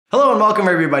Hello and welcome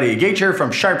everybody, Gage here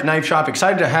from Sharp Knife Shop.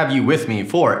 Excited to have you with me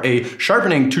for a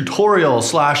sharpening tutorial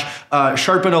slash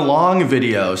sharpen along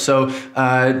video. So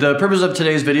the purpose of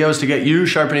today's video is to get you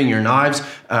sharpening your knives.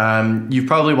 You've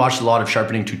probably watched a lot of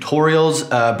sharpening tutorials,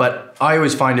 but I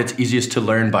always find it's easiest to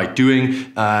learn by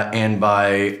doing and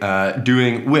by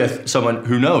doing with someone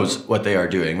who knows what they are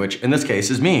doing, which in this case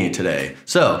is me today.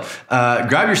 So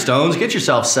grab your stones, get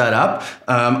yourself set up.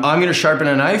 I'm gonna sharpen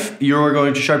a knife. You're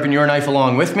going to sharpen your knife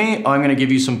along with me. I'm gonna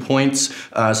give you some points,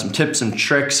 some tips and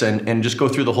tricks, and just go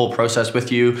through the whole process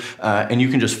with you. And you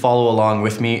can just follow along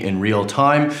with me in real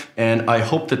time. And I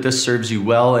hope that this serves you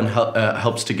well and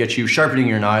helps to get you sharpening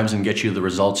your knives and get you the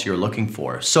results you're looking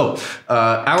for. So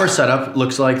our setup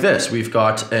looks like this. We've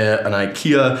got an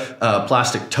IKEA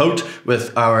plastic tote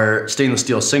with our stainless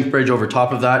steel sink bridge over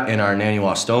top of that and our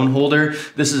Naniwa stone holder.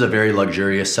 This is a very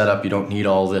luxurious setup. You don't need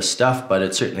all this stuff, but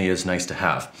it certainly is nice to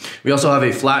have. We also have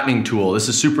a flattening tool. This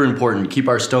is super important. Keep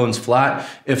our stones flat.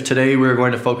 If today we're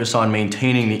going to focus on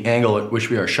maintaining the angle at which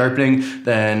we are sharpening,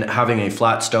 then having a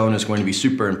flat stone is going to be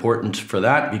super important for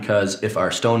that, because if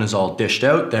our stone is all dished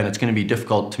out, then it's going to be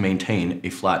difficult to maintain a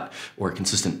flat or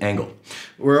consistent angle.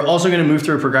 We're also going to move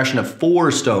through a progression of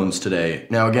 4 stones today.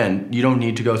 Now again, you don't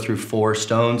need to go through 4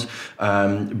 stones,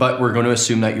 but we're going to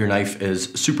assume that your knife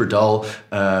is super dull,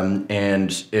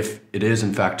 and if it is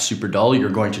in fact super dull, you're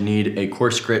going to need a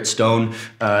coarse grit stone.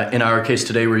 In our case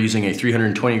today, we're using a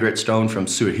 320 grit stone from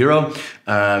Suihiro.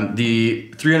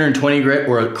 The 320 grit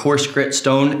or a coarse grit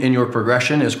stone in your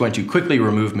progression is going to quickly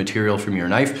remove material from your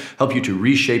knife, help you to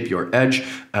reshape your edge,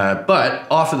 but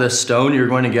off of this stone, you're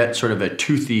going to get sort of a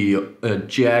toothy,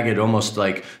 jagged, almost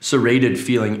like serrated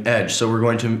feeling edge. So we're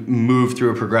going to move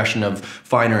through a progression of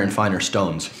finer and finer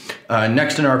stones.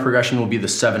 Next in our progression will be the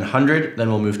 700, then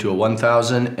we'll move to a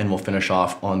 1000, and we'll finish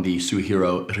off on the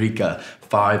Suihiro Rika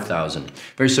 5000.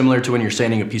 Very similar to when you're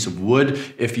sanding a piece of wood.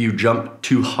 If you jump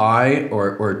too high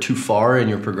or too far in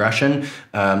your progression,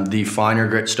 the finer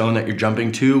grit stone that you're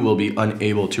jumping to will be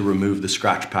unable to remove the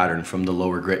scratch pattern from the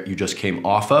lower grit you just came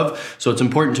off of. So it's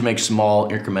important to make small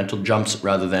incremental jumps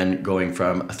rather than going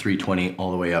from a 320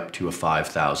 all the way up to a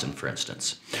 5000, for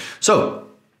instance. So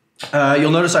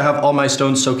you'll notice I have all my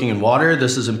stones soaking in water.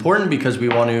 This is important because we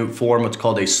want to form what's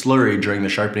called a slurry during the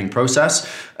sharpening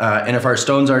process. And if our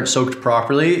stones aren't soaked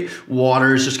properly,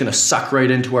 water is just going to suck right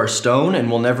into our stone and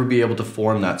we'll never be able to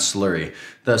form that slurry.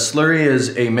 The slurry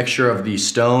is a mixture of the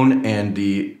stone and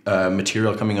the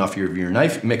material coming off of your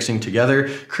knife mixing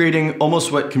together, creating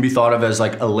almost what can be thought of as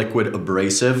like a liquid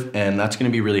abrasive, and that's going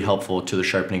to be really helpful to the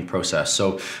sharpening process.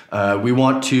 So we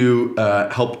want to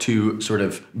help to sort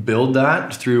of build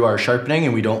that through our sharpening,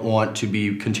 and we don't want to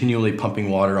be continually pumping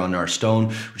water on our stone,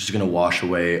 which is going to wash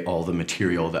away all the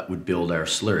material that would build our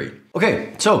slurry.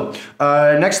 Okay, so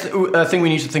next thing we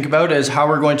need to think about is how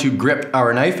we're going to grip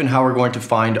our knife and how we're going to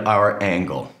find our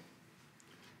angle.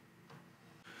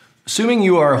 Assuming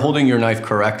you are holding your knife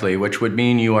correctly, which would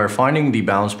mean you are finding the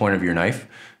balance point of your knife,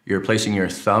 you're placing your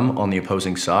thumb on the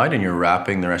opposing side and you're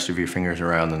wrapping the rest of your fingers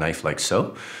around the knife like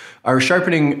so. Our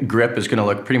sharpening grip is going to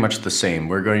look pretty much the same.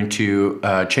 We're going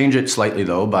to change it slightly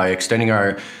though by extending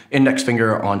our index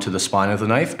finger onto the spine of the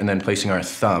knife and then placing our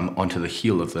thumb onto the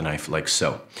heel of the knife like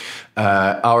so.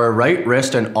 Our right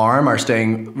wrist and arm are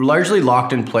staying largely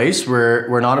locked in place.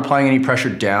 We're not applying any pressure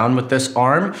down with this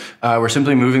arm. We're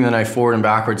simply moving the knife forward and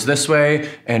backwards this way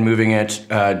and moving it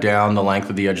down the length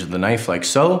of the edge of the knife like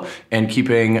so, and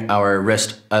keeping our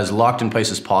wrist as locked in place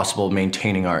as possible,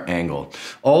 maintaining our angle.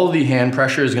 All of the hand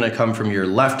pressure is going to come from your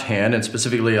left hand, and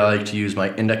specifically I like to use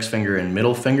my index finger and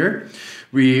middle finger.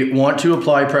 We want to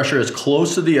apply pressure as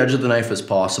close to the edge of the knife as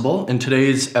possible. In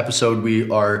today's episode, we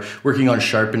are working on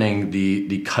sharpening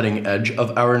the cutting edge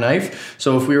of our knife.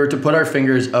 So if we were to put our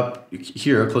fingers up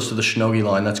here close to the shinogi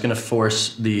line, that's going to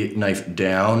force the knife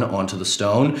down onto the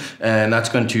stone, and that's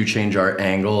going to change our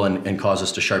angle and cause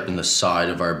us to sharpen the side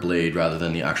of our blade rather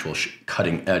than the actual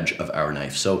cutting edge of our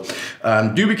knife. So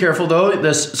do be careful though.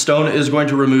 This stone is going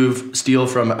to remove steel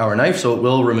from our knife, so it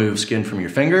will remove skin from your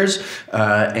fingers,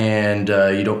 and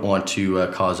you don't want to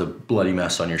cause a bloody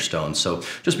mess on your stones. So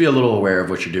just be a little aware of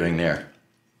what you're doing there.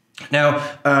 Now,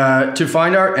 to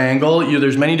find our angle,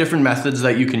 there's many different methods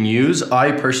that you can use.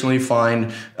 I personally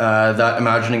find that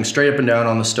imagining straight up and down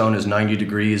on the stone is 90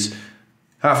 degrees.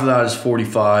 Half of that is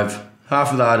 45.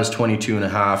 Half of that is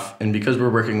 22.5. And because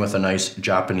we're working with a nice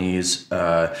Japanese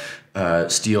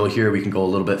steel here, we can go a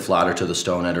little bit flatter to the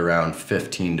stone at around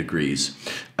 15 degrees.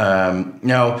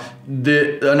 Now,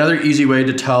 another easy way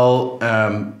to tell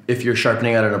if you're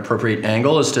sharpening at an appropriate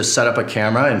angle is to set up a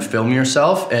camera and film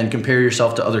yourself and compare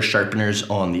yourself to other sharpeners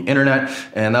on the internet,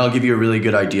 and that'll give you a really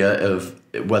good idea of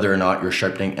whether or not your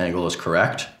sharpening angle is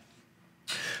correct.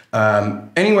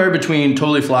 Anywhere between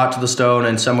totally flat to the stone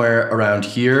and somewhere around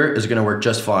here is going to work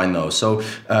just fine though. So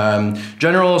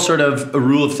general sort of a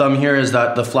rule of thumb here is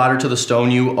that the flatter to the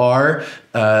stone you are,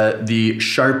 the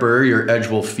sharper your edge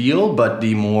will feel, but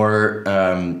the more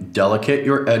delicate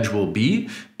your edge will be.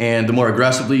 And the more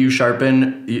aggressively you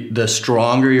sharpen, the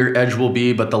stronger your edge will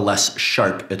be, but the less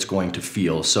sharp it's going to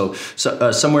feel. So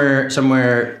somewhere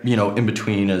in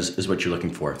between is what you're looking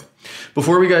for.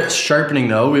 Before we get sharpening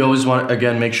though, we always want to,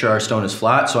 again, make sure our stone is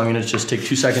flat. So I'm going to just take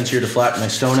 2 seconds here to flatten my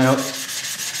stone out.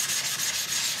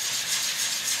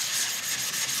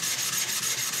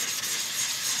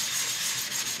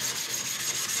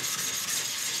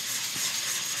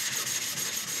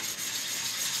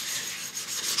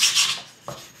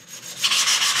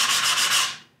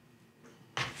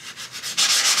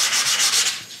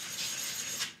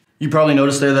 You probably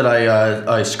noticed there that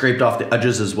I scraped off the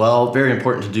edges as well. Very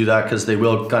important to do that because they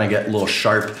will kind of get a little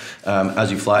sharp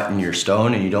as you flatten your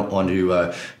stone, and you don't want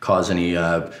to cause any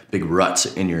big ruts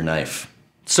in your knife.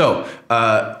 So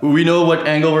we know what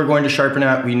angle we're going to sharpen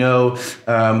at. We know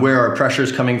where our pressure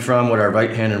is coming from, what our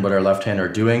right hand and what our left hand are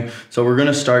doing. So we're going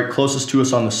to start closest to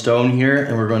us on the stone here,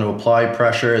 and we're going to apply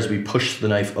pressure as we push the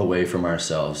knife away from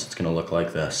ourselves. It's going to look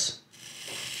like this.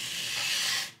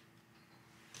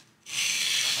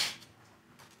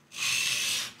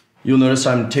 You'll notice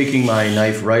I'm taking my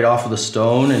knife right off of the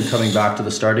stone and coming back to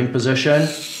the starting position.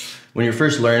 When you're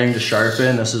first learning to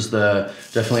sharpen, this is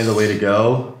definitely the way to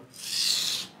go.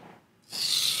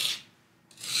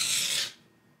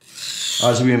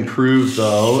 As we improve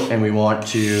though, and we want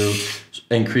to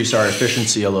increase our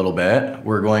efficiency a little bit,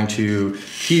 we're going to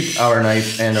keep our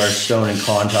knife and our stone in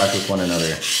contact with one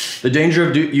another. The danger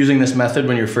of using this method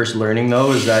when you're first learning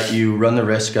though is that you run the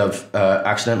risk of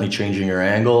accidentally changing your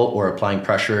angle or applying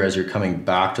pressure as you're coming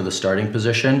back to the starting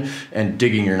position and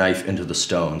digging your knife into the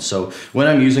stone. So when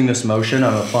I'm using this motion,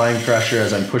 I'm applying pressure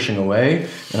as I'm pushing away,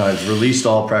 and I've released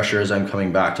all pressure as I'm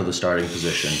coming back to the starting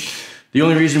position. The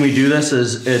only reason we do this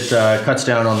is it cuts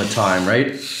down on the time,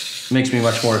 right? Makes me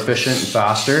much more efficient and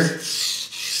faster.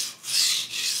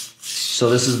 So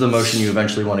this is the motion you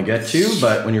eventually want to get to,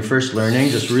 but when you're first learning,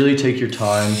 just really take your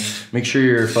time. Make sure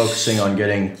you're focusing on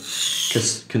getting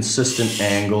consistent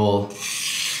angle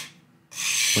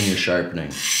when you're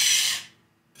sharpening.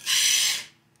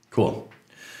 Cool.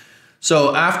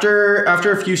 So after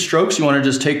a few strokes, you want to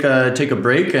just take a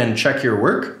break and check your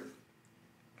work.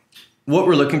 What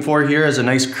we're looking for here is a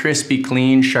nice crispy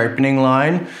clean sharpening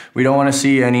line. We don't want to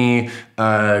see any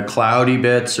cloudy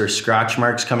bits or scratch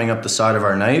marks coming up the side of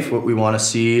our knife. What we want to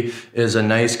see is a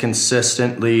nice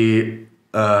consistently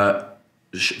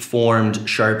formed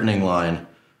sharpening line.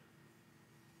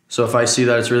 So if I see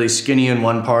that it's really skinny in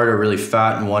one part or really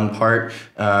fat in one part,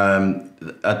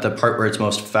 at the part where it's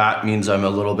most fat means I'm a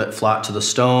little bit flat to the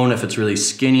stone. If it's really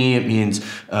skinny, it means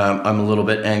I'm a little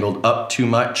bit angled up too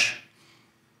much.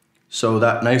 So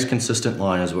that nice consistent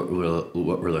line is what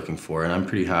we're looking for, and I'm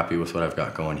pretty happy with what I've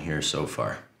got going here so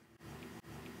far.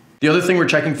 The other thing we're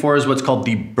checking for is what's called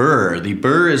the burr. The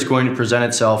burr is going to present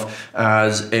itself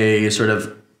as a sort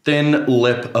of thin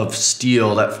lip of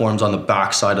steel that forms on the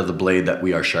back side of the blade that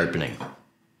we are sharpening.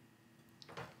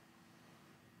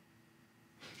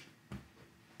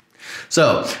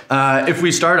 So if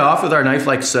we start off with our knife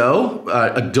like so,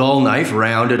 a dull knife,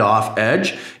 rounded off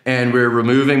edge, and we're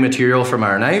removing material from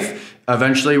our knife,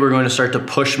 eventually we're going to start to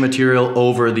push material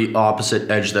over the opposite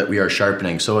edge that we are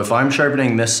sharpening. So if I'm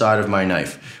sharpening this side of my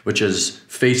knife, which is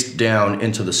face down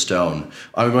into the stone,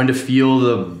 I'm going to feel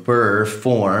the burr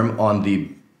form on the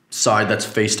side that's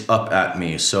faced up at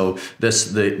me. So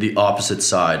the opposite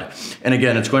side. And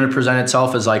again, it's going to present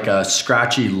itself as like a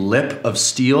scratchy lip of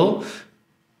steel.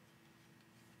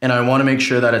 And I want to make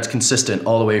sure that it's consistent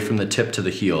all the way from the tip to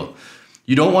the heel.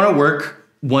 You don't want to work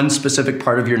one specific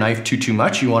part of your knife too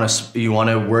much. You want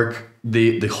to work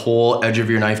the whole edge of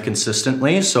your knife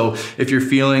consistently. So if you're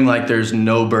feeling like there's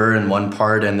no burr in one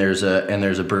part and there's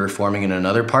a burr forming in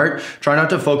another part, try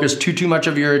not to focus too much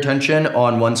of your attention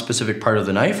on one specific part of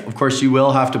the knife. Of course, you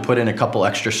will have to put in a couple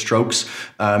extra strokes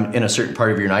in a certain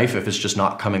part of your knife if it's just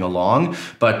not coming along.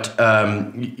 But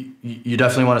you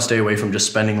definitely want to stay away from just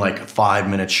spending like 5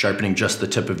 minutes sharpening just the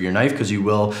tip of your knife, because you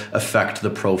will affect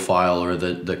the profile or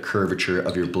the curvature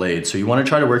of your blade. So you want to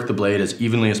try to work the blade as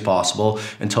evenly as possible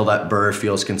until that burr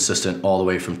feels consistent all the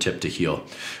way from tip to heel.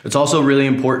 It's also really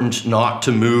important not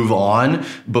to move on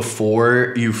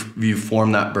before you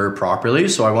form that burr properly.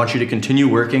 So I want you to continue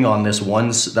working on this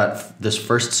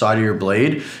first side of your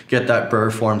blade, get that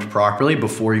burr formed properly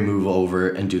before you move over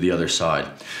and do the other side.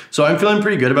 So I'm feeling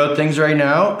pretty good about things right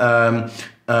now.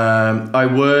 I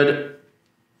would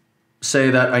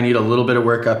say that I need a little bit of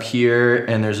work up here,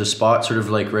 and there's a spot sort of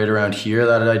like right around here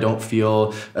that I don't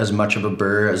feel as much of a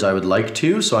burr as I would like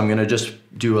to, so I'm gonna just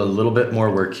do a little bit more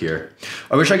work here.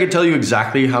 I wish I could tell you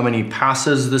exactly how many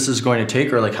passes this is going to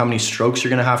take, or like how many strokes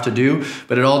you're gonna have to do,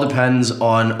 but it all depends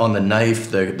on the knife,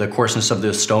 the coarseness of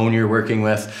the stone you're working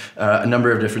with, a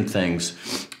number of different things.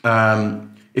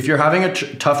 If you're having a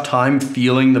tough time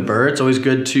feeling the burr, it's always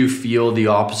good to feel the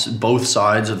opposite, both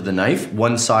sides of the knife.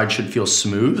 One side should feel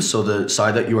smooth, so the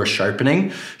side that you are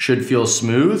sharpening should feel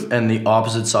smooth, and the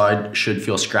opposite side should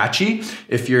feel scratchy.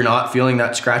 If you're not feeling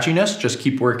that scratchiness, just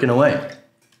keep working away.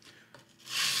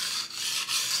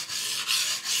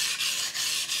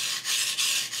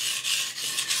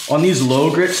 On these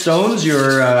low grit stones,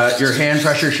 your hand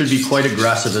pressure should be quite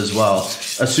aggressive as well.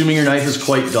 Assuming your knife is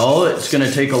quite dull, it's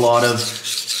gonna take a lot of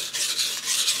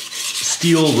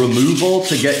steel removal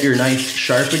to get your knife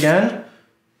sharp again.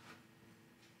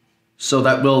 So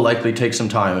that will likely take some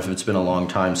time if it's been a long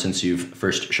time since you've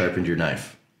first sharpened your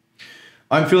knife.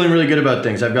 I'm feeling really good about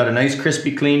things. I've got a nice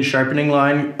crispy clean sharpening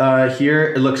line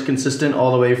here. It looks consistent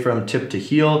all the way from tip to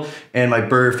heel, and my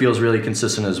burr feels really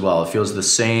consistent as well. It feels the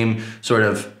same sort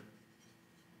of,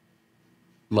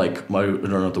 like, I don't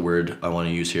know what the word I want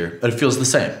to use here, but it feels the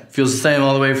same. It feels the same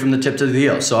all the way from the tip to the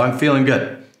heel, so I'm feeling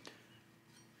good.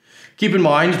 Keep in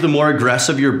mind, the more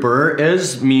aggressive your burr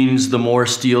is, means the more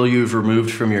steel you've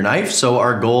removed from your knife. So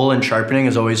our goal in sharpening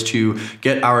is always to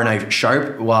get our knife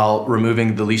sharp while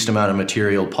removing the least amount of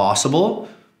material possible.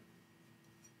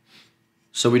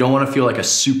 So we don't want to feel like a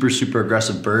super, super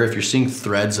aggressive burr. If you're seeing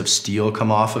threads of steel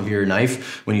come off of your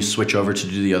knife when you switch over to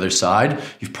do the other side,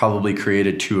 you've probably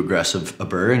created too aggressive a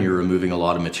burr and you're removing a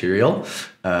lot of material,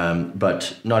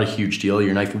 but not a huge deal.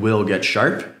 Your knife will get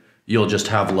sharp. You'll just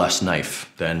have less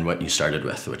knife than what you started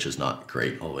with, which is not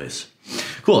great always.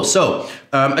 Cool, so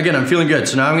again, I'm feeling good.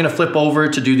 So now I'm gonna flip over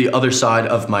to do the other side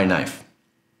of my knife.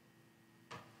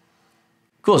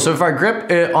 Cool, so if our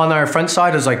grip on our front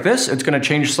side is like this, it's gonna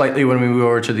change slightly when we move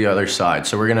over to the other side.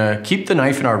 So we're gonna keep the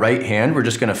knife in our right hand, we're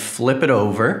just gonna flip it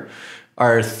over.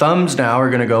 Our thumbs now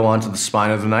are gonna go onto the spine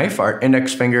of the knife, our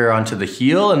index finger onto the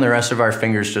heel, and the rest of our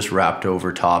fingers just wrapped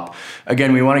over top.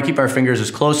 Again, we wanna keep our fingers as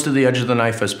close to the edge of the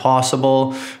knife as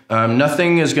possible.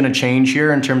 Nothing is gonna change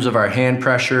here in terms of our hand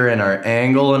pressure and our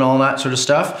angle and all that sort of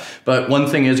stuff, but one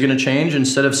thing is gonna change.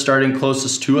 Instead of starting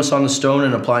closest to us on the stone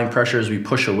and applying pressure as we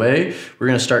push away, we're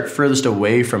gonna start furthest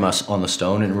away from us on the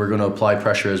stone, and we're gonna apply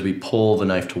pressure as we pull the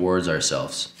knife towards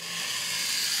ourselves.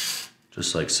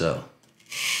 Just like so.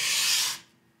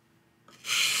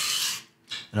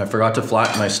 And I forgot to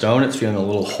flatten my stone. It's feeling a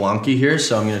little wonky here,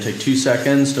 so I'm gonna take 2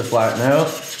 seconds to flatten out.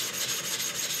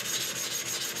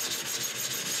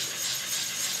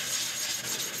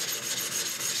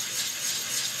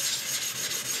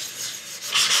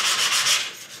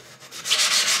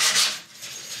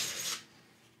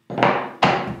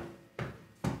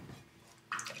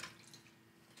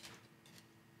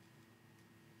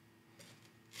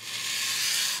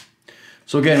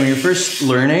 So again, when you're first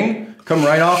learning, come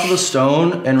right off of the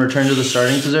stone and return to the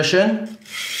starting position.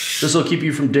 This will keep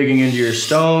you from digging into your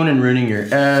stone and ruining your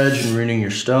edge and ruining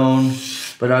your stone.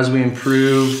 But as we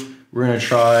improve, we're gonna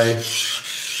try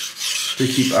to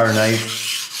keep our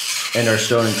knife and our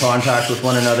stone in contact with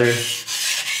one another.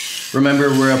 Remember,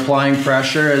 we're applying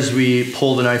pressure as we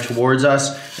pull the knife towards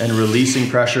us and releasing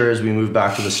pressure as we move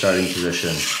back to the starting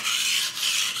position.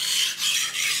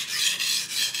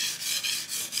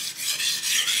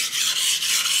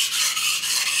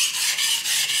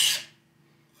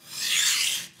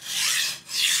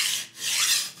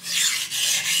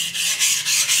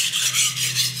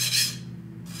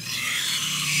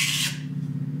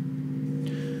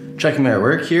 Checking my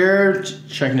work here,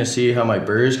 checking to see how my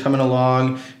burr is coming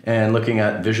along, and looking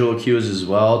at visual cues as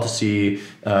well to see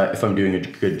if I'm doing a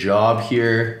good job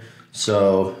here.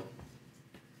 So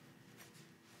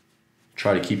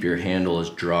try to keep your handle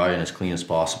as dry and as clean as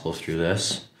possible through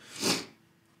this.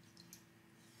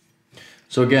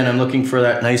 So again, I'm looking for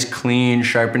that nice clean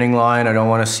sharpening line. I don't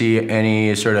want to see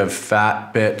any sort of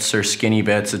fat bits or skinny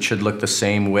bits. It should look the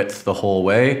same width the whole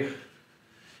way.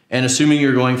 And assuming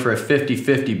you're going for a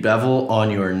 50-50 bevel on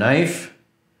your knife,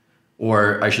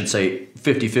 or I should say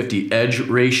 50-50 edge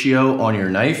ratio on your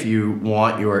knife, you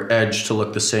want your edge to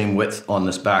look the same width on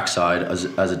this back side as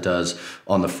it does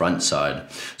on the front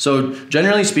side. So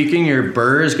generally speaking, your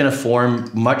burr is gonna form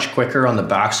much quicker on the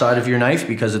back side of your knife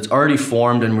because it's already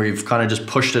formed and we've kind of just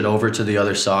pushed it over to the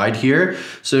other side here.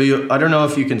 So I don't know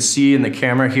if you can see in the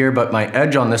camera here, but my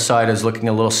edge on this side is looking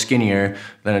a little skinnier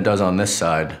than it does on this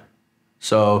side.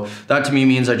 So that to me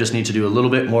means I just need to do a little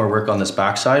bit more work on this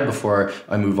backside before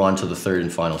I move on to the third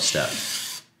and final step.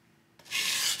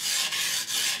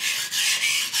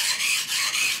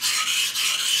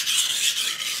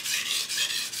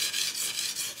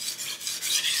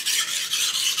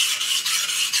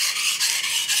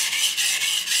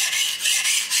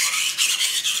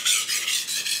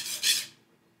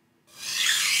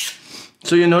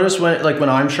 So you notice when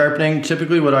I'm sharpening,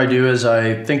 typically what I do is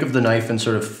I think of the knife in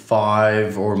sort of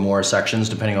 5 or more sections,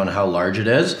 depending on how large it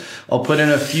is. I'll put in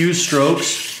a few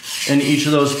strokes in each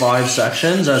of those 5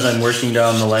 sections as I'm working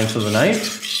down the length of the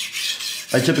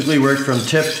knife. I typically work from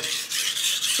tip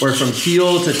or from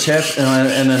heel to tip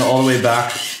and then all the way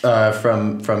back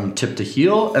from tip to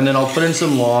heel. And then I'll put in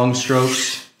some long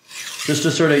strokes just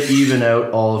to sort of even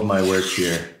out all of my work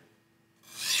here.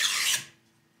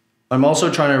 I'm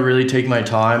also trying to really take my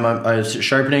time.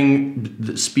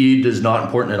 Sharpening speed is not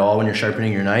important at all when you're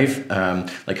sharpening your knife,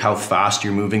 like how fast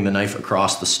you're moving the knife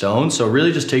across the stone. So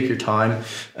really just take your time,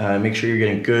 make sure you're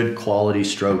getting good quality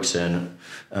strokes in.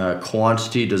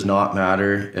 Quantity does not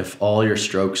matter. If all your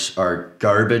strokes are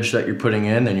garbage that you're putting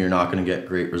in, then you're not gonna get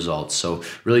great results. So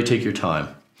really take your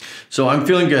time. So I'm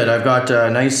feeling good. I've got a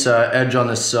nice edge on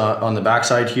this on the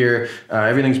backside here.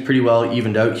 Everything's pretty well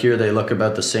evened out here. They look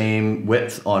about the same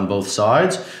width on both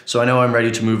sides. So I know I'm ready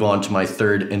to move on to my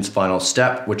third and final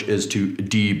step, which is to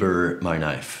deburr my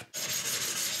knife.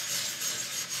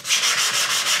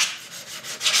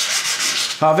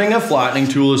 Having a flattening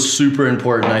tool is super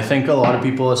important. I think a lot of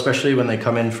people, especially when they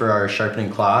come in for our sharpening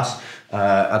class,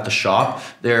 at the shop,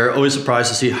 they're always surprised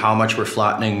to see how much we're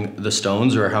flattening the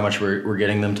stones or how much we're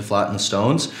getting them to flatten the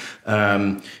stones.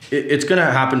 It's gonna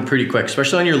happen pretty quick,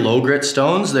 especially on your low grit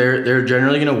stones. They're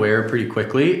generally gonna wear pretty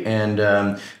quickly, and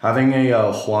having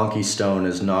a wonky stone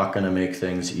is not gonna make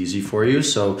things easy for you.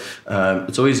 So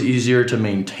it's always easier to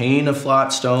maintain a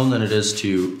flat stone than it is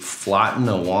to flatten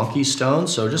a wonky stone.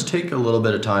 So just take a little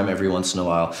bit of time every once in a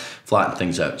while, flatten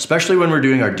things out. Especially when we're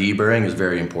doing our deburring, is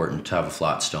very important to have a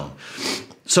flat stone.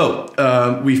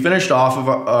 So we finished off of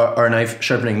our knife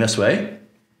sharpening this way.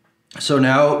 So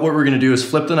now what we're gonna do is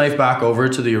flip the knife back over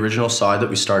to the original side that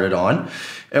we started on.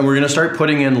 And we're gonna start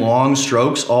putting in long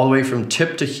strokes all the way from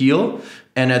tip to heel.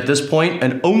 And at this point,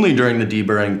 and only during the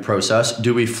deburring process,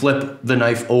 do we flip the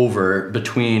knife over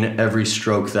between every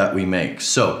stroke that we make.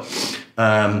 So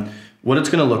what it's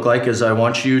gonna look like is I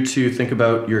want you to think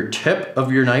about your tip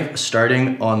of your knife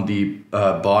starting on the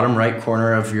bottom right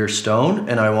corner of your stone,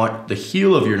 and I want the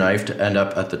heel of your knife to end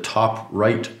up at the top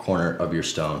right corner of your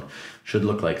stone. Should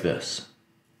look like this.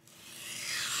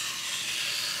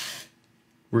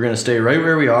 We're gonna stay right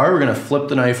where we are. We're gonna flip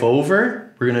the knife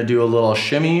over. We're gonna do a little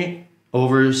shimmy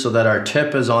over so that our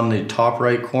tip is on the top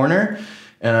right corner.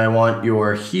 And I want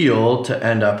your heel to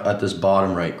end up at this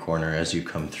bottom right corner as you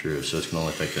come through. So it's gonna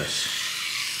look like this.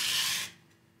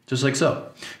 Just like so.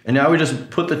 And now we just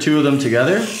put the two of them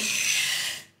together.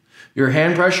 Your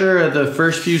hand pressure at the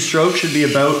first few strokes should be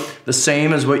about the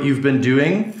same as what you've been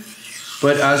doing.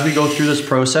 But as we go through this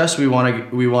process, we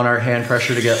want our hand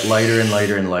pressure to get lighter and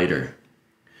lighter and lighter.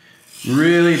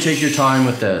 Really take your time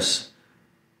with this.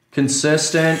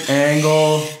 Consistent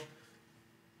angle,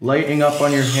 lightening up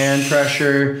on your hand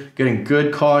pressure, getting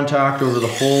good contact over the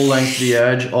whole length of the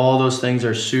edge. All those things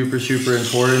are super, super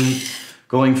important.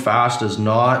 Going fast is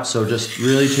not, so just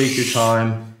really take your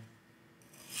time.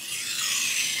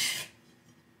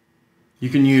 You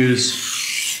can use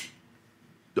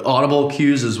audible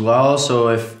cues as well, so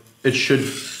if it should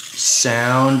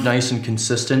sound nice and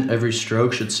consistent, every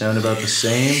stroke should sound about the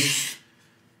same.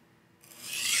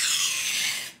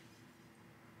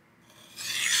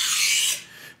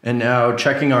 And now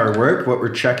checking our work, what we're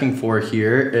checking for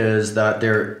here is that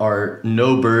there are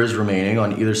no burrs remaining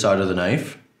on either side of the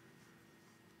knife.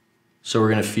 So we're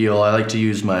gonna feel, I like to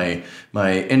use my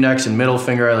index and middle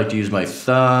finger, I like to use my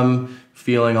thumb,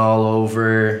 feeling all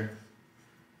over.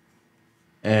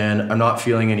 And I'm not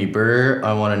feeling any burr.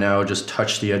 I wanna now just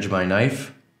touch the edge of my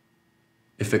knife.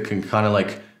 If it can kind of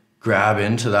like grab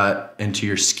into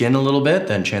your skin a little bit,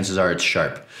 then chances are it's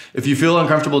sharp. If you feel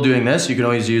uncomfortable doing this, you can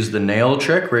always use the nail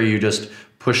trick where you just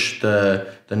push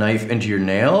the knife into your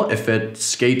nail. If it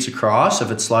skates across,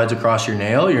 if it slides across your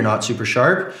nail, you're not super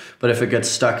sharp. But if it gets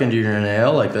stuck into your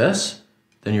nail like this,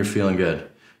 then you're feeling good.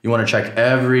 You wanna check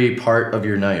every part of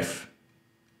your knife.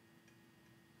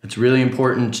 It's really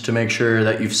important to make sure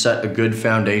that you've set a good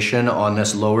foundation on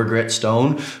this lower grit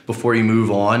stone before you move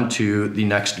on to the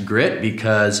next grit,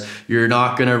 because you're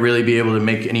not gonna really be able to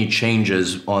make any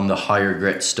changes on the higher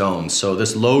grit stones. So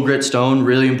this low grit stone,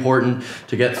 really important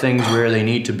to get things where they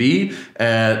need to be.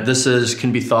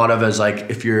 Can be thought of as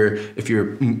like if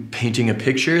you're painting a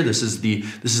picture, this is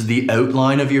the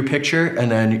outline of your picture, and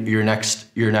then your next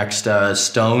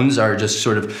stones are just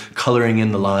sort of coloring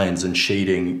in the lines and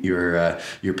shading your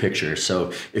picture.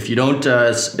 So if you don't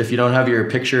have your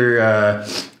picture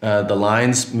the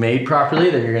lines made properly,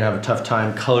 then you're gonna have a tough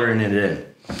time coloring it in.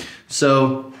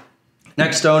 So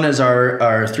next stone is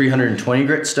our 320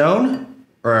 grit stone,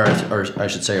 or I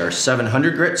should say our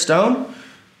 700 grit stone.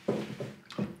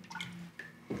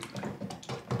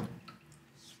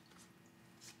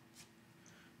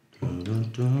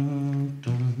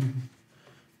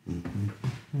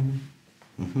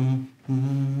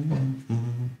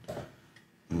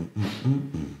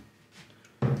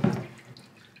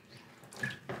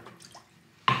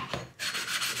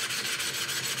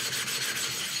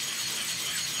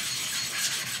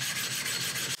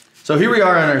 So here we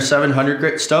are on our 700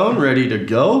 grit stone, ready to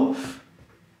go.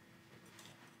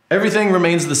 Everything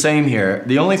remains the same here.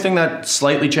 The only thing that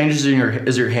slightly changes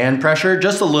is your hand pressure,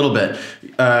 just a little bit.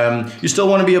 You still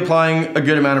want to be applying a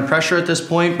good amount of pressure at this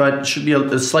point, but it should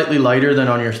be slightly lighter than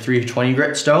on your 320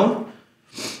 grit stone.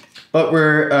 But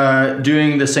we're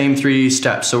doing the same 3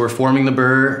 steps. So we're forming the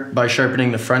burr by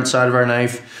sharpening the front side of our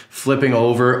knife, flipping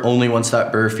over only once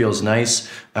that burr feels nice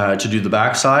to do the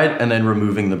back side, and then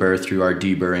removing the burr through our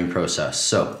deburring process.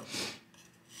 So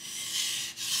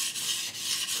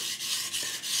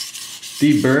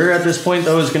the burr at this point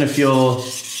though is going to feel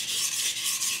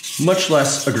much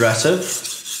less aggressive.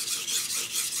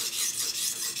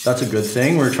 That's a good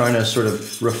thing. We're trying to sort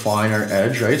of refine our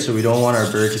edge, right? So we don't want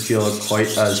our burr to feel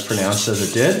quite as pronounced as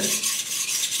it did.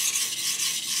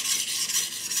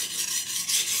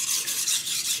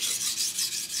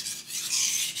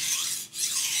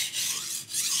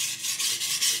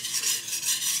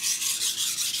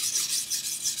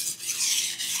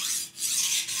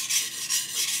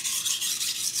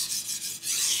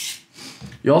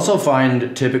 You also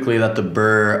find typically that the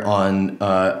burr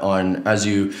as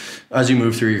you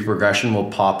move through your progression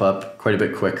will pop up quite a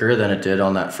bit quicker than it did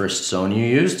on that first stone you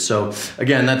used. So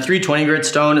again, that 320 grit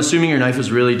stone, assuming your knife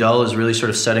is really dull, is really sort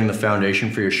of setting the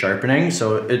foundation for your sharpening.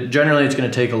 So generally it's going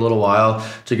to take a little while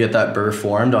to get that burr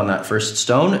formed on that first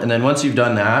stone, and then once you've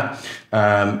done that,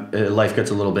 life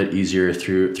gets a little bit easier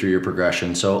through your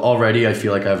progression. So already I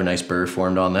feel like I have a nice burr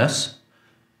formed on this.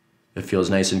 It feels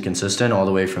nice and consistent all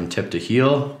the way from tip to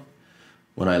heel.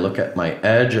 When I look at my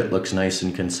edge, it looks nice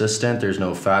and consistent. There's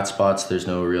no fat spots, there's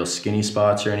no real skinny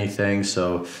spots or anything,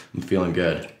 so I'm feeling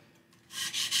good.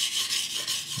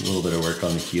 A little bit of work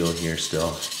on the heel here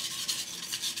still.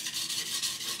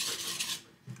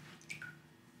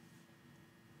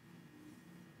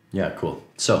 Yeah, cool.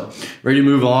 So, ready to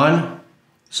move on.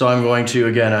 So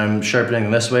I'm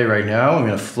sharpening this way right now. I'm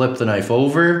gonna flip the knife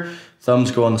over,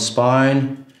 thumbs go on the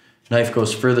spine. Knife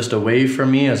goes furthest away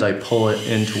from me as I pull it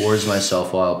in towards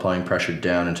myself while applying pressure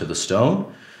down into the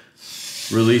stone.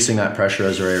 Releasing that pressure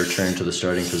as I return to the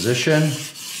starting position.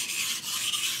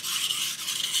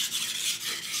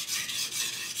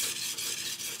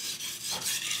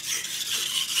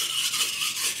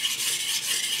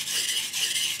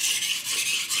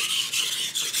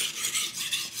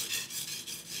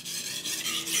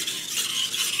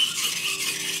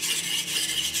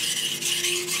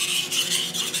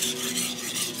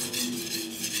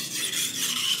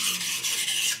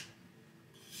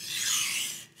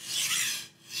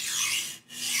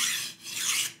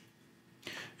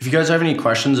 If you guys have any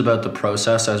questions about the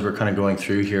process as we're kind of going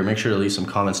through here, make sure to leave some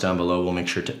comments down below. We'll make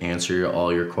sure to answer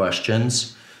all your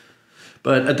questions.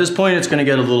 But at this point, it's going to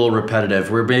get a little repetitive.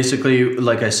 We're basically,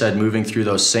 like I said, moving through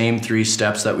those same 3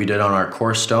 steps that we did on our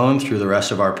core stone through the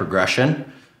rest of our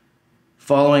progression,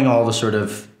 following all the sort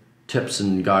of tips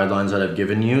and guidelines that I've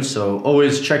given you. So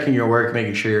always checking your work,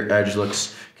 making sure your edge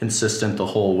looks consistent the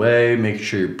whole way, making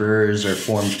sure your burrs are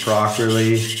formed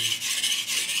properly.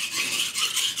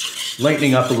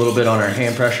 Lightening up a little bit on our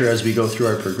hand pressure as we go through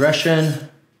our progression,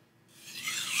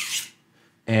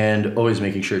 and always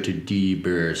making sure to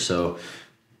deburr. So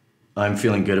I'm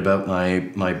feeling good about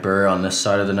my burr on this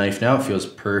side of the knife now. It feels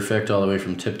perfect all the way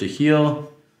from tip to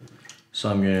heel. So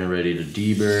I'm getting ready to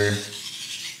deburr.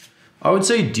 I would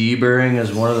say deburring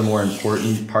is one of the more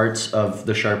important parts of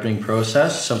the sharpening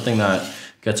process, something that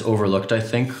gets overlooked, I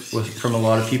think, from a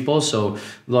lot of people. So a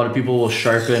lot of people will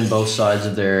sharpen both sides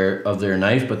of their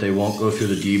knife, but they won't go through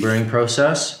the deburring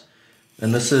process.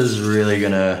 And this is really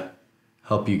gonna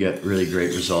help you get really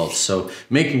great results. So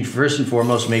first and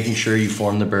foremost, making sure you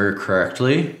form the burr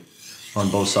correctly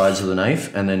on both sides of the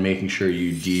knife, and then making sure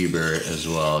you deburr as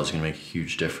well is gonna make a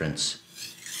huge difference.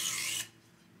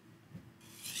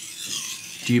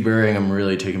 Deburring, I'm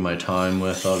really taking my time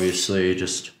with, obviously,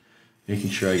 just making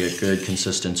sure I get good,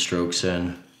 consistent strokes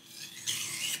in.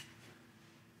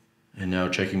 And now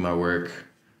checking my work,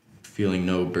 feeling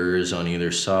no burrs on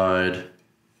either side,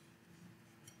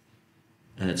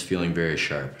 and it's feeling very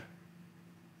sharp.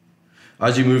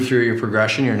 As you move through your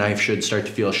progression, your knife should start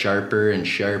to feel sharper and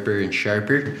sharper and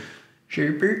sharper.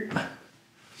 Sharper.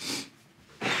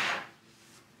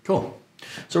 Cool.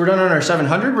 So we're done on our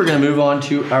 700. We're gonna move on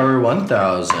to our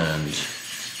 1000.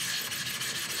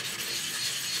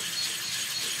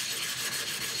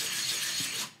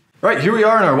 Right, here we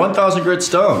are in our 1000 grit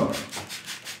stone.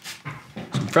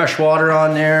 Some fresh water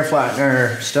on there, flatten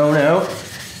our stone out.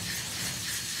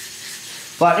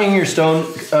 Flattening your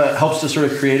stone helps to sort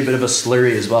of create a bit of a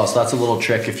slurry as well. So that's a little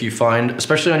trick if you find,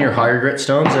 especially on your higher grit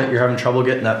stones, that you're having trouble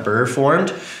getting that burr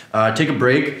formed. Take a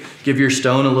break, give your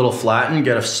stone a little flatten,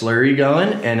 get a slurry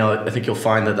going, and I think you'll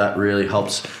find that that really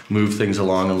helps move things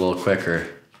along a little quicker.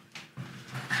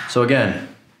 So again,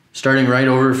 starting right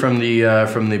over from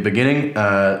the beginning,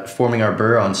 forming our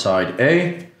burr on side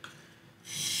A.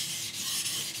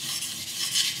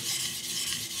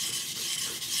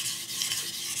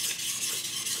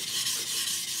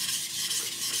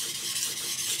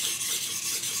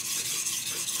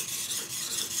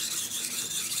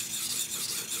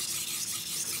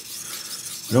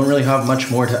 You don't really have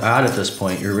much more to add at this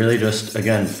point. You're really just,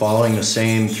 again, following the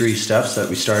same 3 steps that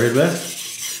we started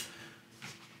with.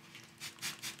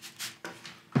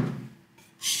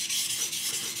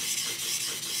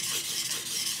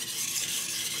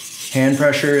 Hand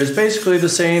pressure is basically the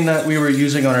same that we were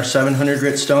using on our 700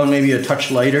 grit stone, maybe a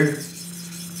touch lighter.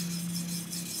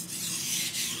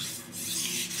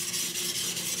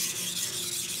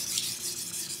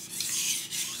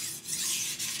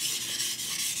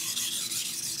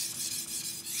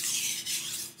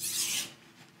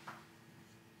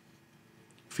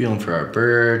 Feeling for our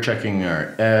burr, checking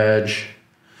our edge.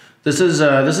 This is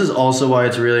also why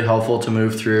it's really helpful to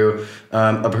move through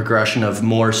a progression of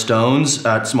more stones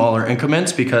at smaller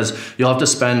increments, because you'll have to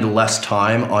spend less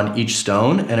time on each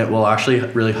stone, and it will actually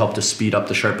really help to speed up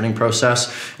the sharpening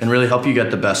process and really help you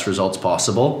get the best results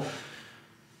possible.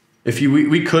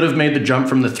 We could have made the jump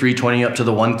from the 320 up to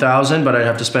the 1000, but I'd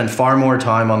have to spend far more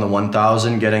time on the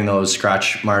 1000 getting those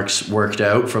scratch marks worked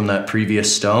out from that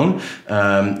previous stone.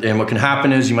 And what can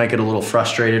happen is you might get a little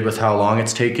frustrated with how long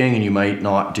it's taking, and you might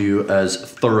not do as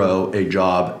thorough a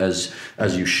job as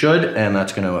you should, and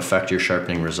that's going to affect your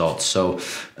sharpening results. So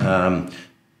I'm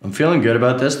feeling good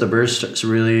about this. The burr's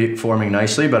really forming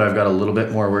nicely, but I've got a little bit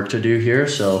more work to do here,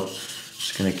 so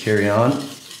just going to carry on.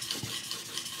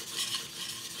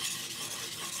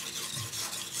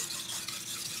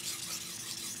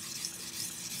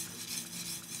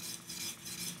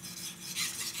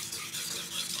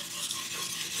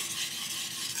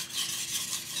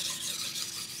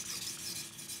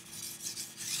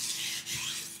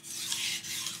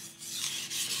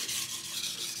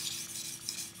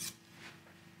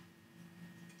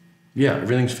 Yeah,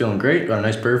 everything's feeling great. Got a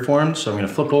nice burr formed, so I'm gonna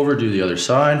flip over, do the other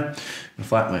side, and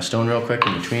flatten my stone real quick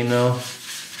in between though.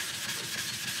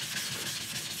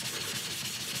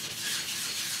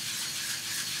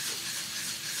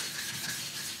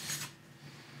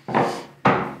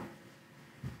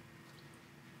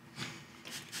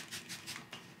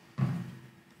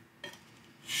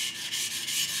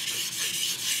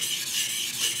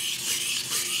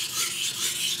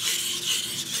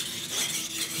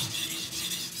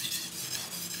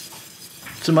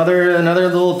 Another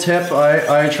little tip,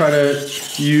 I try to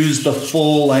use the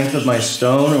full length of my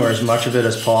stone, or as much of it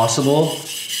as possible.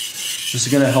 This is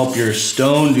going to help your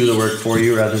stone do the work for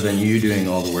you rather than you doing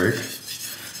all the work.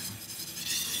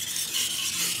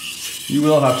 You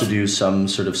will have to do some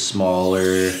sort of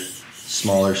smaller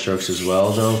strokes as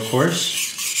well though, of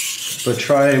course. But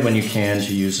try when you can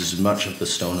to use as much of the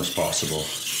stone as possible.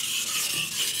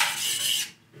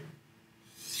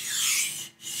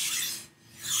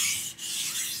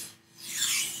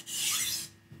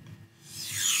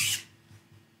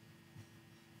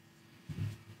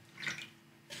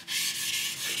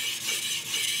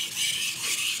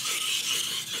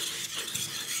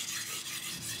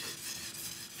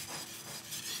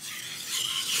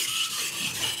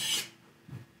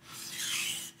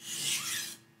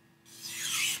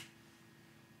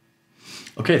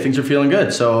 Okay, things are feeling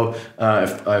good. So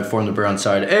I've formed the burr on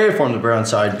side A, formed the burr on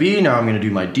side B. Now I'm going to do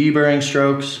my deburring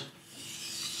strokes.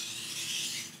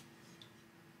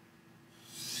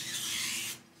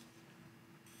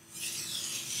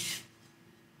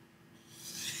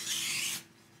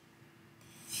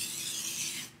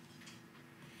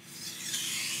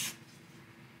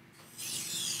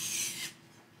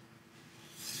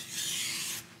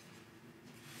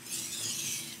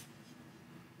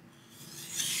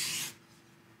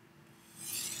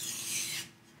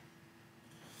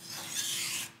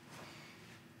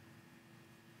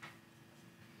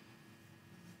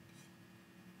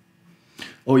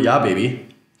 Oh yeah, baby.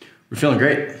 We're feeling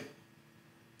great.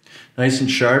 Nice and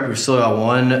sharp. We've still got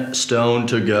 1 stone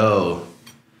to go.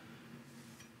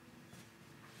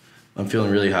 I'm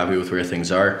feeling really happy with where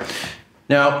things are.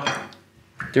 Now,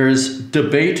 there's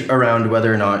debate around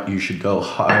whether or not you should go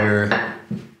higher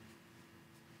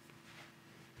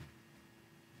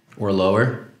or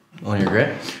lower on your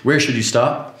grit. Where should you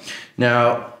stop?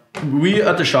 Now, we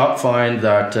at the shop find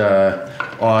that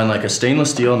on like a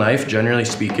stainless steel knife, generally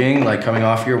speaking, like coming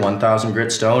off your 1000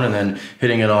 grit stone and then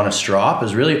hitting it on a strop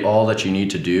is really all that you need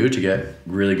to do to get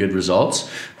really good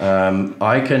results.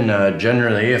 I can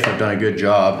generally, if I've done a good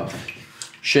job,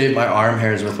 shave my arm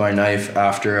hairs with my knife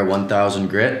after a 1000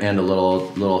 grit and a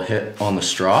little hit on the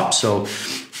strop. So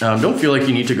don't feel like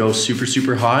you need to go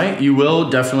super high. You will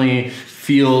definitely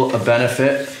feel a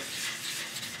benefit,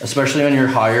 especially on your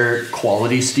higher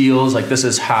quality steels. Like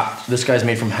this guy's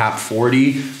made from HAP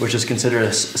 40, which is considered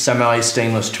a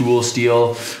semi-stainless tool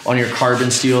steel. On your carbon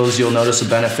steels, you'll notice a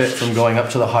benefit from going up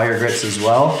to the higher grits as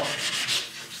well.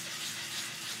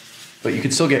 But you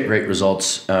can still get great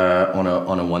results on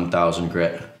a 1000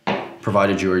 grit,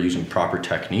 provided you are using proper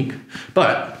technique.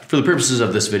 But for the purposes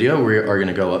of this video, we are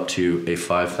gonna go up to a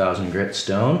 5000 grit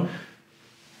stone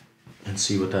and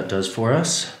see what that does for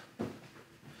us.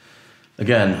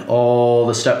 Again, all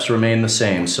the steps remain the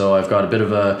same. So I've got a bit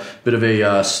of a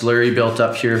slurry built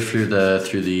up here through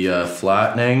the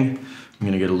flattening. I'm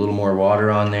gonna get a little more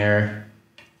water on there.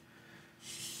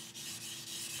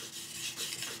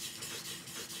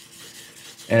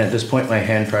 And at this point, my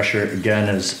hand pressure again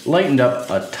is lightened up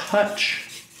a touch.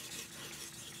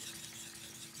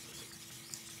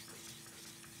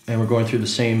 And we're going through the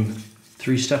same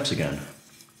 3 steps again.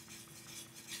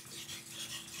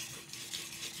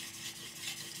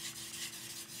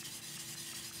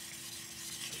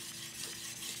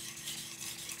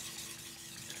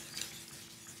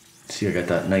 See, I got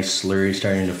that nice slurry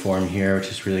starting to form here, which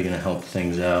is really gonna help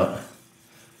things out.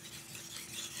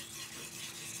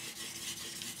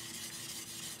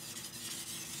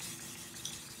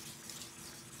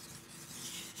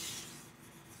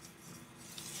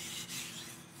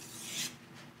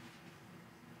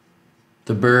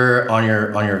 The burr on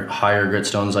your higher grit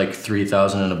stones, like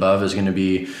 3000 and above, is going to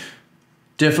be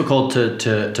difficult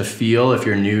to feel if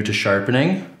you're new to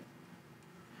sharpening,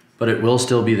 but it will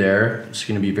still be there. It's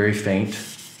going to be very faint,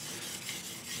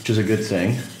 which is a good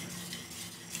thing.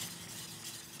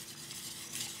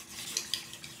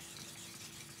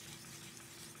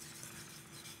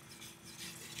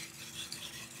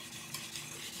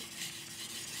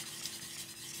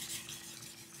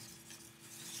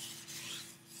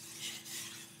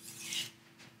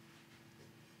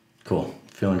 Cool,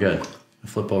 feeling good.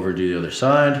 Flip over to the other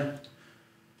side.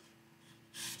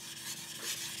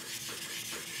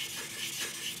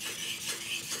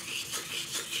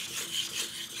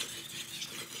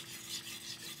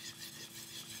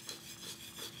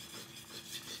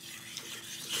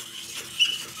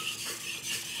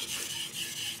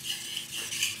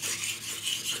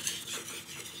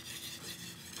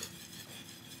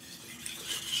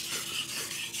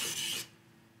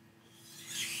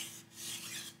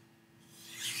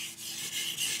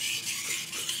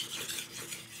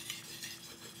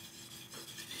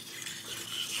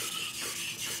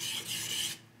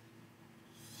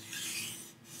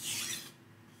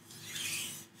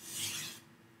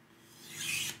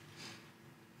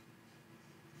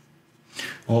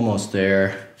 Almost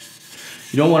there.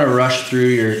 You don't want to rush through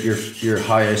your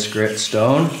highest grit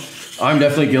stone. I'm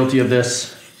definitely guilty of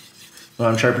this when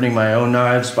I'm sharpening my own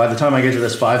knives. By the time I get to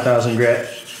this 5000 grit,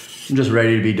 I'm just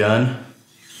ready to be done.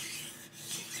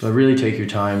 But really take your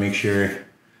time, make sure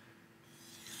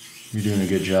you're doing a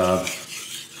good job.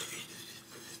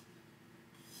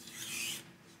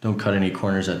 Don't cut any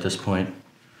corners at this point,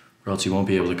 or else you won't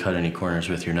be able to cut any corners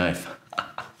with your knife.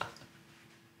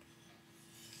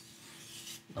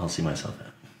 I'll see myself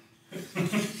at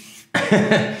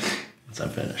once I'm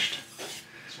finished.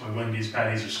 That's why Wendy's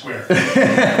patties are square.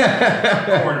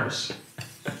 Corners.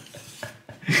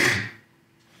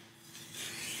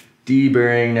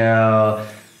 Deburring now.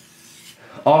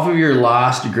 Off of your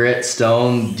last grit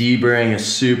stone, deburring is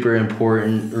super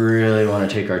important. Really want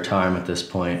to take our time at this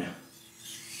point.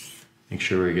 Make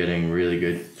sure we're getting really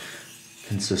good,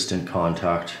 consistent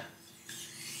contact.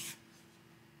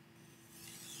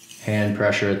 Hand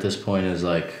pressure at this point is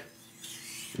like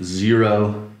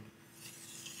 0.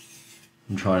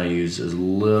 I'm trying to use as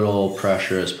little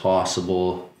pressure as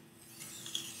possible.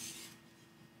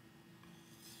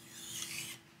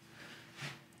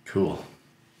 Cool.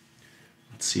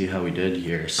 Let's see how we did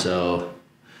here. So,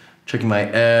 checking my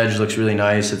edge, looks really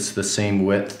nice. It's the same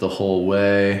width the whole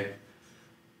way.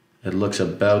 It looks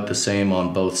about the same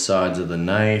on both sides of the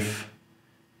knife,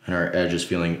 and our edge is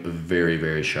feeling very,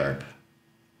 very sharp.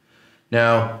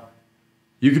 Now,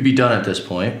 you could be done at this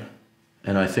point,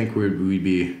 and I think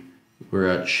we're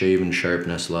at shaven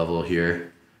sharpness level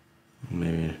here.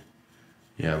 Maybe,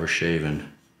 yeah, we're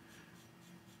shaven.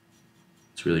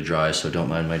 It's really dry, so don't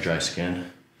mind my dry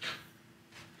skin.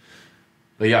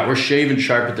 But yeah, we're shaven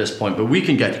sharp at this point, but we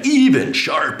can get even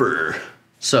sharper.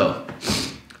 So,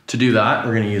 to do that,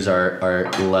 we're gonna use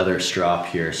our leather strop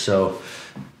here. So,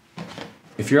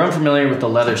 if you're unfamiliar with the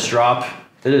leather strop,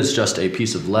 it is just a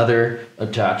piece of leather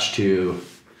attached to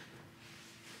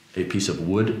a piece of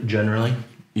wood generally.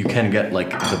 You can get like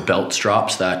the belt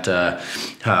straps that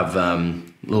have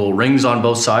little rings on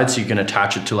both sides, so you can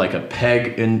attach it to like a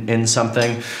peg in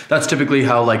something. That's typically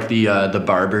how like the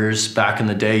barbers back in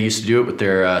the day used to do it with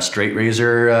their straight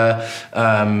razor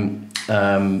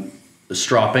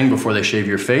stropping before they shave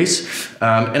your face.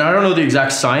 And I don't know the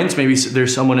exact science. Maybe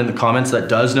there's someone in the comments that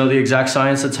does know the exact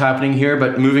science that's happening here,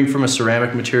 but moving from a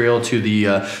ceramic material to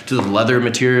the leather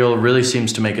material really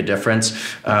seems to make a difference.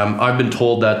 I've been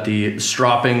told that the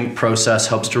stropping process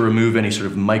helps to remove any sort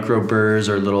of micro burrs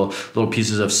or little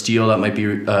pieces of steel that might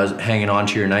be hanging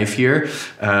onto your knife here.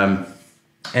 And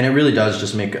it really does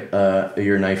just make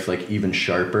your knife like even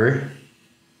sharper.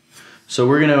 So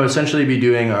we're gonna essentially be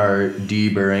doing our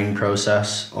deburring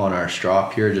process on our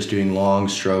strop here, just doing long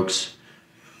strokes.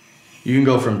 You can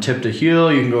go from tip to heel,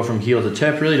 you can go from heel to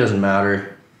tip, really doesn't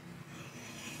matter.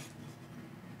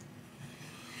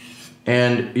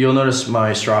 And you'll notice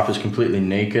my strop is completely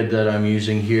naked that I'm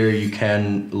using here. You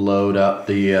can load up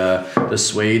the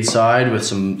suede side with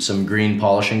some green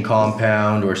polishing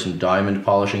compound or some diamond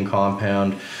polishing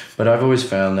compound, but I've always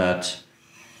found that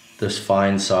this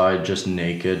fine side, just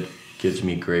naked, gives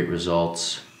me great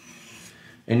results.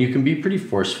 And you can be pretty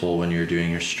forceful when you're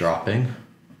doing your stropping.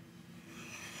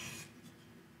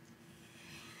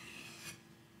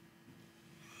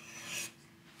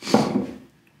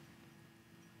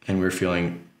 And we're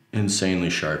feeling insanely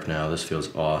sharp now. This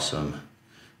feels awesome.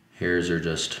 Hairs are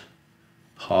just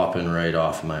popping right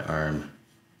off my arm.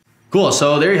 Cool,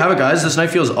 so there you have it, guys. This knife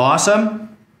feels awesome.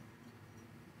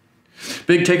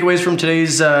 Big takeaways from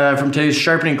today's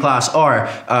sharpening class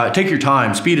are take your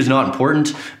time. Speed is not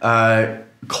important.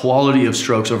 Quality of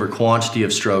strokes over quantity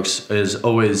of strokes is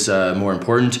always more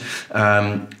important.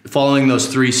 Following those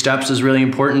 3 steps is really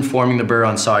important. Forming the burr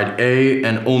on side A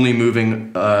and only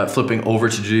flipping over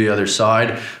to do the other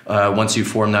side once you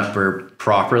form that burr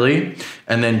properly.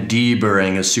 And then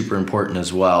deburring is super important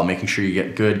as well. Making sure you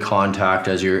get good contact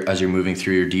as you're moving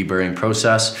through your deburring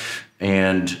process,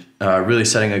 and really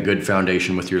setting a good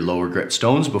foundation with your lower grit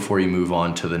stones before you move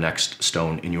on to the next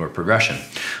stone in your progression.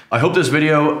 I hope this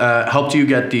video helped you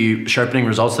get the sharpening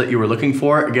results that you were looking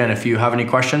for. Again, if you have any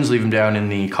questions, leave them down in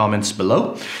the comments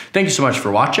below. Thank you so much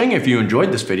for watching. If you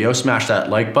enjoyed this video, smash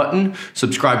that like button,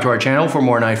 subscribe to our channel for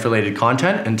more knife related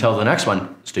content. Until the next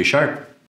one, stay sharp.